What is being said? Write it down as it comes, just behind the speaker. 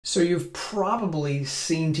So you've probably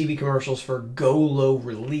seen TV commercials for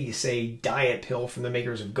GOLO-release, a diet pill from the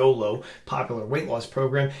makers of GOLO, popular weight loss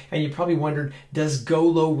program, and you probably wondered, does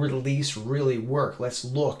GOLO-release really work? Let's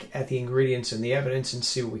look at the ingredients and the evidence and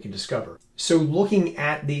see what we can discover. So looking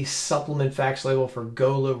at the supplement facts label for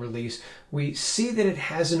GOLO-release, we see that it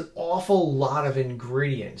has an awful lot of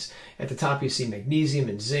ingredients. At the top you see magnesium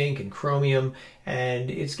and zinc and chromium, and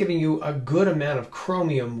it's giving you a good amount of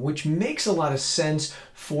chromium, which makes a lot of sense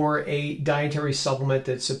for a dietary supplement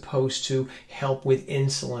that's supposed to help with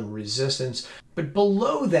insulin resistance. But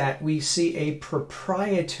below that, we see a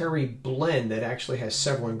proprietary blend that actually has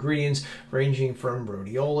several ingredients ranging from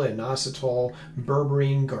rhodiola, inositol,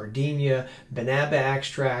 berberine, gardenia, banaba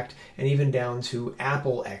extract, and even down to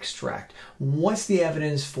apple extract. What's the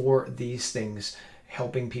evidence for these things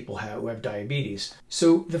helping people who have diabetes?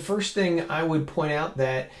 So the first thing I would point out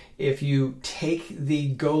that if you take the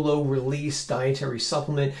GOLO-release dietary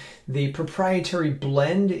supplement, the proprietary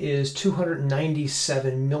blend is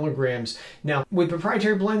 297 milligrams. Now, with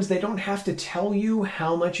proprietary blends, they don't have to tell you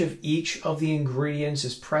how much of each of the ingredients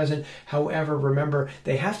is present. However, remember,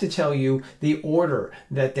 they have to tell you the order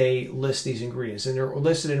that they list these ingredients, and they're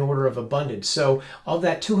listed in order of abundance. So of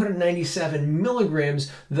that 297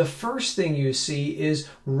 milligrams, the first thing you see is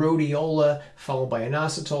rhodiola, followed by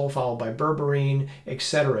inositol, followed by berberine,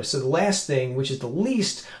 etc. So the last thing, which is the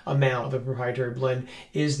least amount of the proprietary blend,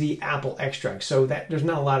 is the apple extract. So that there's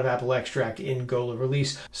not a lot of apple extract in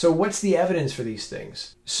GOLO-release. So what's the evidence for these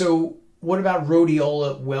things? So what about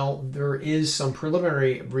rhodiola? Well, there is some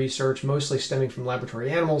preliminary research, mostly stemming from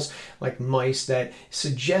laboratory animals like mice, that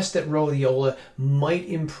suggest that rhodiola might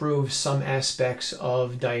improve some aspects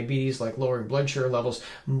of diabetes, like lowering blood sugar levels.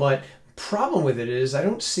 But problem with it is I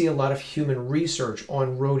don't see a lot of human research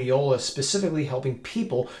on rhodiola specifically helping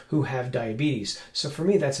people who have diabetes. So for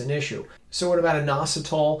me, that's an issue. So what about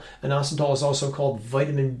inositol? Inositol is also called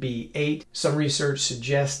vitamin B8. Some research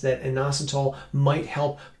suggests that inositol might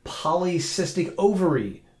help polycystic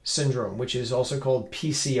ovary syndrome, which is also called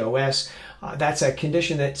PCOS. That's a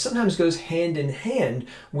condition that sometimes goes hand in hand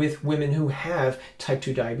with women who have type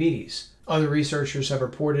 2 diabetes. Other researchers have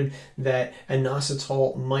reported that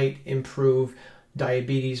inositol might improve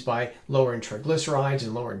diabetes by lowering triglycerides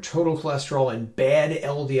and lowering total cholesterol and bad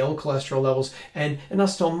LDL cholesterol levels, and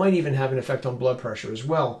inositol might even have an effect on blood pressure as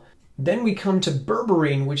well. Then we come to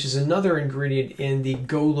berberine, which is another ingredient in the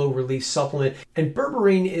GOLO-release supplement, and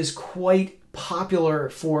berberine is quite popular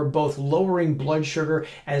for both lowering blood sugar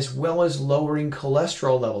as well as lowering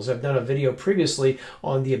cholesterol levels. I've done a video previously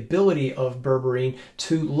on the ability of berberine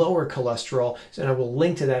to lower cholesterol, and I will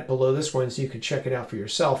link to that below this one so you can check it out for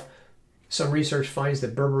yourself. Some research finds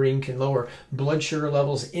that berberine can lower blood sugar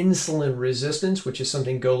levels, insulin resistance, which is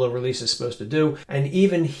something GOLO-release is supposed to do, and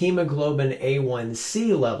even hemoglobin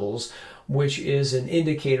A1C levels, which is an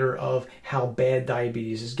indicator of how bad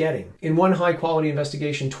diabetes is getting. In one high-quality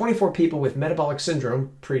investigation, 24 people with metabolic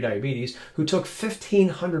syndrome, pre-diabetes, who took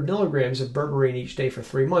 1,500 milligrams of berberine each day for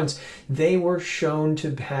 3 months, they were shown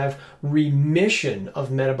to have remission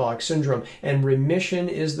of metabolic syndrome, and remission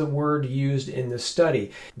is the word used in the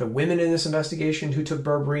study. The women in this investigation who took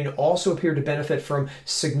berberine also appeared to benefit from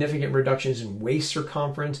significant reductions in waist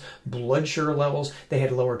circumference, blood sugar levels, they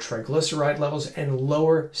had lower triglyceride levels, and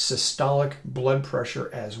lower systolic blood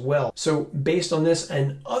pressure as well. So based on this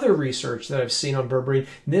and other research that I've seen on berberine,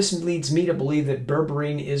 this leads me to believe that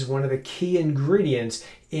berberine is one of the key ingredients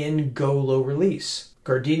in GOLO-release.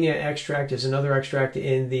 Gardenia extract is another extract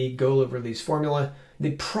in the GOLO-release formula.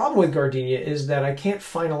 The problem with gardenia is that I can't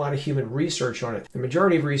find a lot of human research on it. The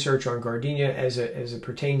majority of research on gardenia as it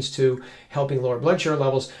pertains to helping lower blood sugar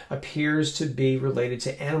levels appears to be related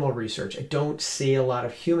to animal research. I don't see a lot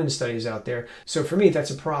of human studies out there. So for me, that's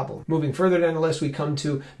a problem. Moving further down the list, we come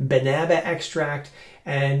to banaba extract,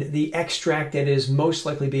 and the extract that is most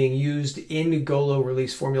likely being used in the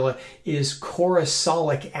GOLO-release formula is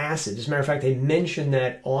corosolic acid. As a matter of fact, they mention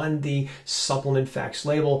that on the supplement facts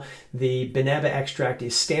label. The banaba extract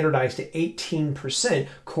is standardized to 18%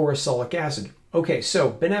 corosolic acid. Okay, so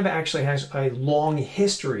banaba actually has a long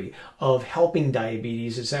history of helping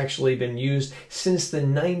diabetes. It's actually been used since the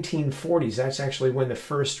 1940s. That's actually when the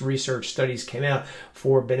first research studies came out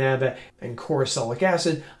for banaba, and corosolic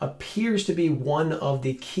acid appears to be one of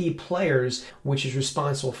the key players which is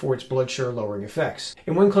responsible for its blood sugar lowering effects.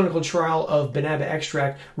 In one clinical trial of banaba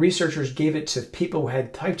extract, researchers gave it to people who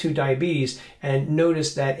had type 2 diabetes and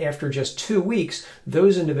noticed that after just 2 weeks,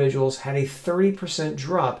 those individuals had a 30%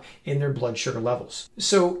 drop in their blood sugar levels.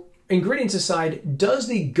 So ingredients aside, does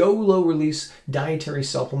the GOLO-release dietary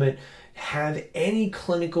supplement have any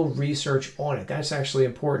clinical research on it? That's actually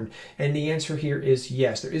important. And the answer here is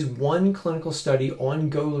yes. There is one clinical study on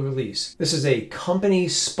GOLO-release. This is a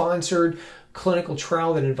company-sponsored clinical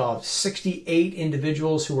trial that involved 68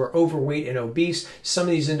 individuals who were overweight and obese. Some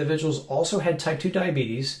of these individuals also had type 2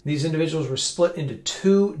 diabetes. These individuals were split into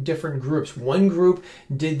two different groups. One group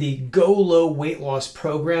did the GOLO weight loss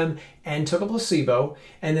program and took a placebo,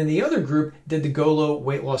 and then the other group did the GOLO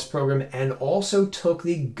weight loss program and also took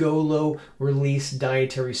the GOLO-release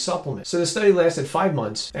dietary supplement. So the study lasted 5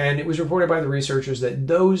 months, and it was reported by the researchers that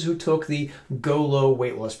those who took the GOLO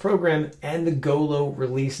weight loss program and the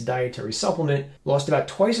GOLO-release dietary supplement lost about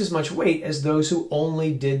twice as much weight as those who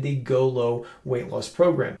only did the GOLO weight loss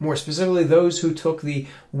program. More specifically, those who took the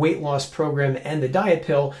weight loss program and the diet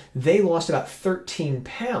pill, they lost about 13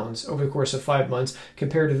 pounds over the course of 5 months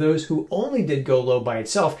compared to those who only did GOLO by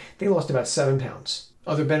itself. They lost about 7 pounds.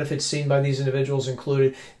 Other benefits seen by these individuals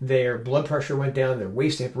included their blood pressure went down, their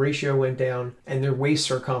waist-to-hip ratio went down, and their waist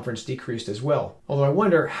circumference decreased as well. Although I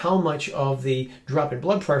wonder how much of the drop in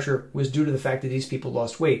blood pressure was due to the fact that these people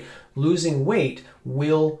lost weight. Losing weight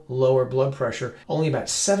will lower blood pressure. Only about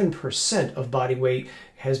 7% of body weight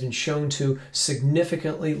has been shown to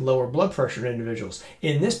significantly lower blood pressure in individuals.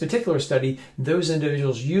 In this particular study, those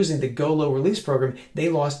individuals using the GOLO-release program, they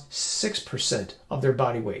lost 6% of their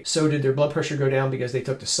body weight. So did their blood pressure go down because they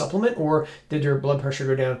took the supplement, or did their blood pressure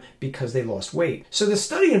go down because they lost weight? So the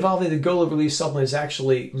study involving the GOLO-release supplement is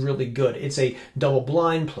actually really good. It's a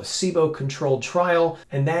double-blind, placebo-controlled trial,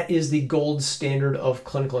 and that is the gold standard of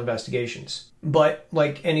clinical investigations. But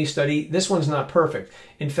like any study, this one's not perfect.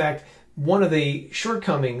 In fact, one of the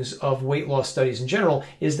shortcomings of weight loss studies in general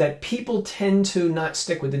is that people tend to not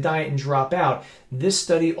stick with the diet and drop out. This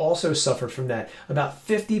study also suffered from that. About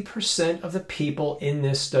 50% of the people in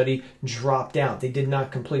this study dropped out. They did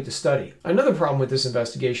not complete the study. Another problem with this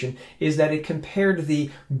investigation is that it compared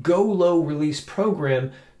the GOLO-release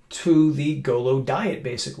program to the GOLO diet,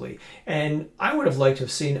 basically. And I would have liked to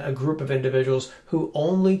have seen a group of individuals who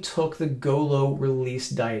only took the GOLO-release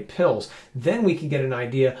diet pills. Then we can get an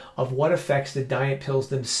idea of what effects the diet pills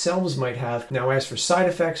themselves might have. Now, as for side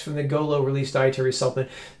effects from the GOLO-release dietary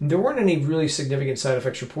supplement, there weren't any really significant side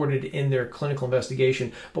effects reported in their clinical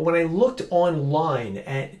investigation. But when I looked online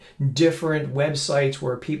at different websites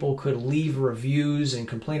where people could leave reviews and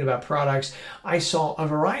complain about products, I saw a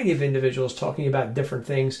variety of individuals talking about different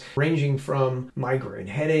things, ranging from migraine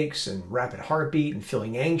headaches and rapid heartbeat and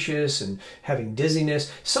feeling anxious and having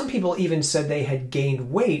dizziness. Some people even said they had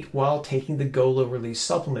gained weight while taking the GOLO-release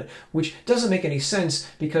supplement, which doesn't make any sense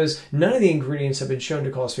because none of the ingredients have been shown to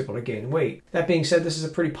cause people to gain weight. That being said, this is a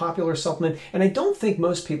pretty popular supplement, and I don't think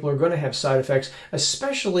most people are going to have side effects,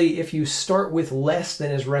 especially if you start with less than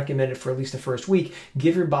is recommended for at least the first week.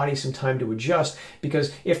 Give your body some time to adjust,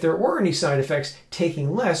 because if there were any side effects,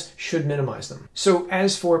 taking less should minimize them. So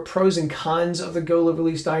as for pros and cons of the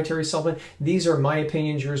GOLO-release dietary supplement, these are my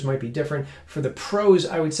opinions. Yours might be different. For the pros,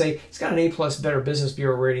 I would say it's got an A+ Better Business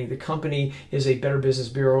Bureau rating. The company is a Better Business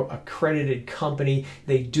Bureau accredited company.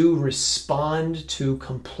 They do respond to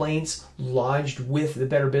complaints lodged with the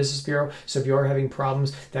Better Business Bureau. So if you are having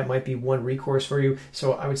problems, that might be one recourse for you.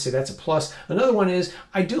 So I would say that's a plus. Another one is,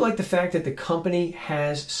 I do like the fact that the company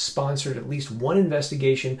has sponsored at least one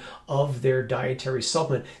investigation of their dietary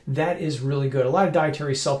supplement. That is really good. A lot of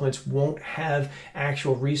dietary supplements won't have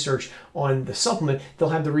actual research on the supplement. They'll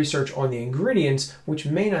have the research on the ingredients, which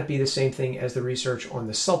may not be the same thing as the research on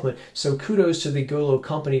the supplement. So kudos to the GOLO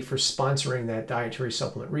company for sponsoring that dietary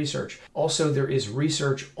supplement research. Also, there is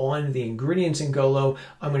research on the ingredients in GOLO.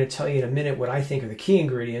 I'm going to tell you in a minute what I think are the key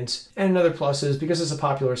ingredients. And another plus is, because it's a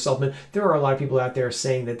popular supplement, there are a lot of people out there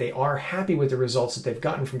saying that they are happy with the results that they've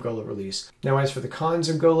gotten from GOLO-release. Now, as for the cons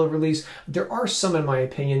of GOLO-release, there are some in my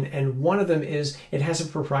opinion, and one of them is it has a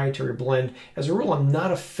proprietary blend. As a rule, I'm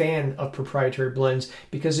not a fan of proprietary blends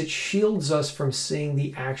because it shields us from seeing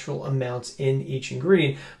the actual amounts in each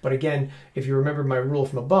ingredient. But again, if you remember my rule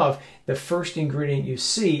from above, the first ingredient you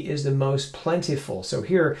see is the most plentiful. So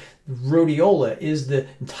here, rhodiola is the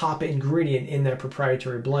top ingredient in that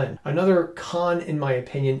proprietary blend. Another con, in my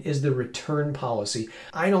opinion, is the return policy.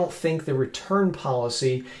 I don't think the return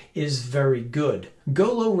policy is very good.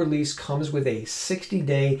 GOLO-release comes with a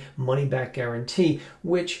 60-day money-back guarantee,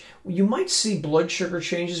 which you might see blood sugar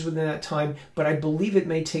changes within that time, but I believe it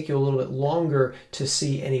may take you a little bit longer to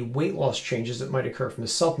see any weight loss changes that might occur from the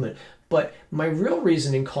supplement. But my real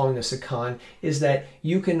reason in calling this a con is that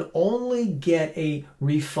you can only get a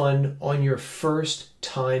refund on your first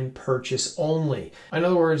time purchase only. In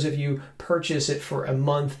other words, if you purchase it for a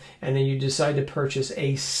month and then you decide to purchase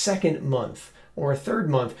a second month or a third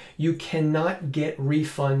month, you cannot get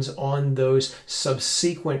refunds on those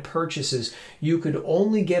subsequent purchases. You could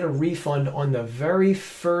only get a refund on the very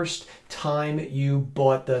first time you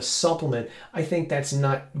bought the supplement. I think that's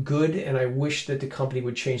not good, and I wish that the company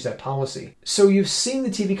would change that policy. So you've seen the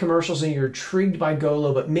TV commercials and you're intrigued by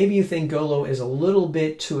GOLO, but maybe you think GOLO is a little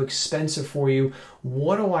bit too expensive for you.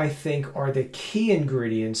 What do I think are the key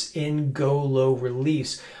ingredients in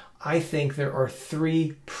GOLO-release? I think there are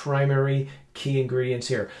three primary key ingredients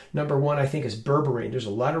here. Number one, I think, is berberine. There's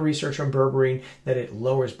a lot of research on berberine that it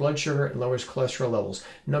lowers blood sugar and lowers cholesterol levels.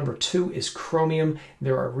 Number two is chromium.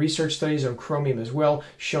 There are research studies on chromium as well,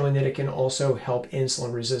 showing that it can also help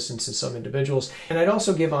insulin resistance in some individuals. And I'd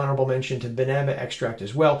also give honorable mention to banana extract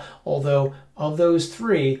as well, although of those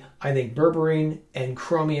three, I think berberine and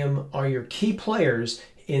chromium are your key players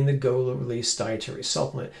in the GOLO-release dietary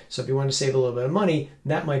supplement. So if you want to save a little bit of money,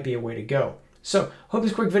 that might be a way to go. So, hope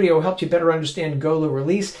this quick video helped you better understand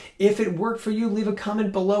GOLO-release. If it worked for you, leave a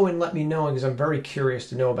comment below and let me know, because I'm very curious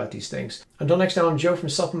to know about these things. Until next time, I'm Joe from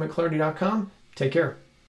SupplementClarity.com. Take care.